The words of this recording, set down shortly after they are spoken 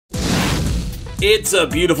It's a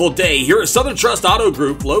beautiful day here at Southern Trust Auto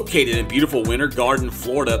Group, located in beautiful Winter Garden,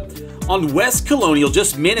 Florida, on West Colonial,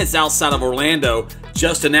 just minutes outside of Orlando,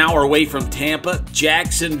 just an hour away from Tampa,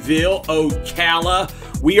 Jacksonville, Ocala.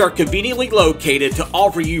 We are conveniently located to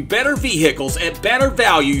offer you better vehicles at better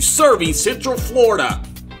value, serving Central Florida.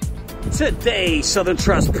 Today, Southern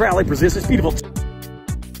Trust proudly presents this beautiful.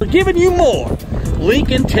 We're giving you more.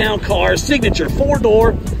 Lincoln Town Car, signature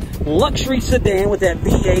 4-door luxury sedan with that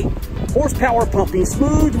V8. Horsepower pumping,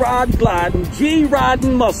 smooth ride gliding,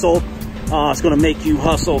 G-riding muscle. It's going to make you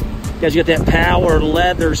hustle. Guys, you got that power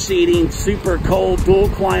leather seating, super cold, dual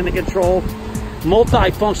climate control,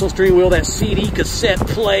 multi-functional steering wheel, that CD cassette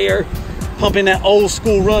player, pumping that old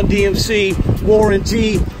school Run DMC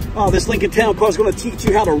warranty. This Lincoln Town Car is going to teach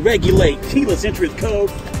you how to regulate keyless entry with code.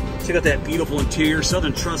 Check out that beautiful interior.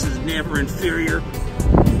 Southern Trust is never inferior.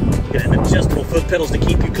 Got adjustable foot pedals to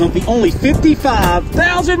keep you comfy. Only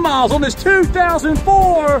 55,000 miles on this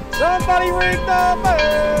 2004. Somebody ring the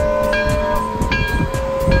bell.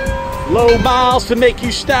 Low miles to make you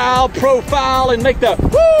style, profile, and make the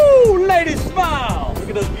woo ladies smile. Look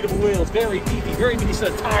at those beautiful wheels. Very beefy, very many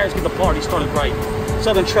set of tires. Get the party started right.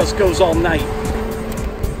 Southern Trust goes all night.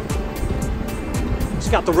 It's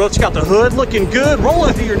got the hood looking good.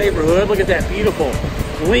 Rolling through your neighborhood. Look at that beautiful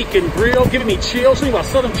Lincoln grill, giving me chills. Think about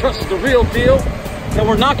Southern Trust is the real deal. And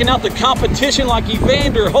we're knocking out the competition like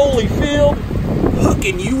Evander Holyfield.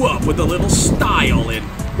 Hooking you up with a little style and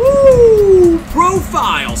woo!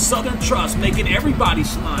 Profile. Southern Trust making everybody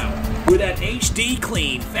smile. With that HD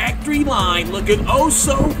clean, factory line, looking oh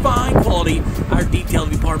so fine quality. Our detailing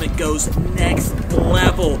department goes next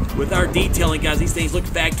level with our detailing, guys. These things look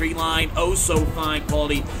factory line, oh so fine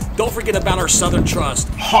quality. Don't forget about our Southern Trust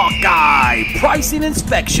Hawkeye pricing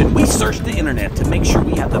inspection. We search the internet to make sure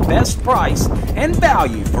we have the best price and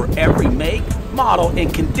value for every make, model,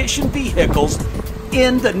 and condition vehicles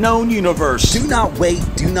in the known universe. Do not wait,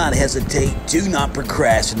 do not hesitate, do not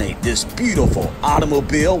procrastinate. This beautiful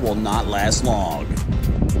automobile will not last long.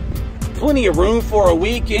 Plenty of room for a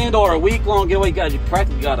weekend or a week-long getaway. Guys, you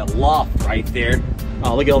practically got a loft right there.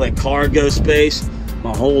 Oh, look at all that cargo space.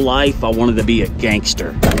 My whole life, I wanted to be a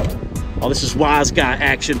gangster. Oh, this is wise guy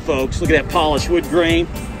action, folks. Look at that polished wood grain.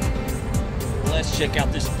 Let's check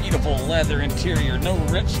out this beautiful leather interior. No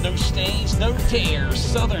rips, no stains, no tears.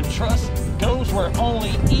 Southern Trust goes where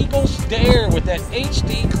only eagles dare with that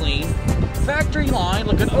HD clean factory line,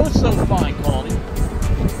 looking oh so fine quality.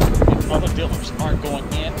 And other dealers aren't going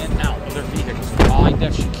in and out of their vehicles. High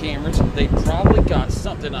definition cameras. They probably got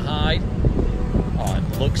something to hide. Oh,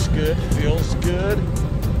 it looks good, feels good.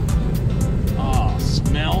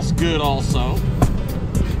 Smells good also.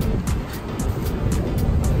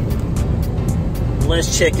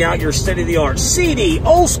 Let's check out your state-of-the-art CD,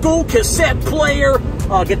 old school cassette player.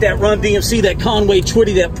 Get that Run DMC, that Conway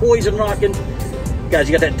Twitty, that Poison rocking. Guys,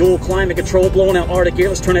 you got that dual climate control blowing out Arctic air.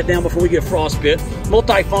 Let's turn that down before we get frostbit.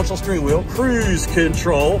 Multifunctional steering wheel, cruise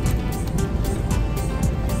control.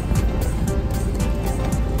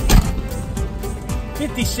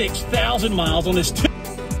 $56,000 miles on this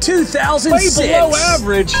 2006. Way below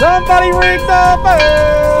average. Somebody ring the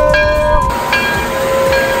bell.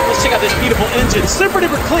 Let's check out this beautiful engine. Super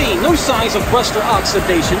duper clean. No signs of rust or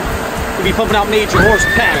oxidation. We'll be pumping out major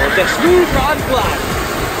horsepower. That smooth ride glide.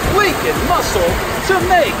 Lincoln muscle to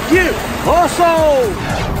make you hustle.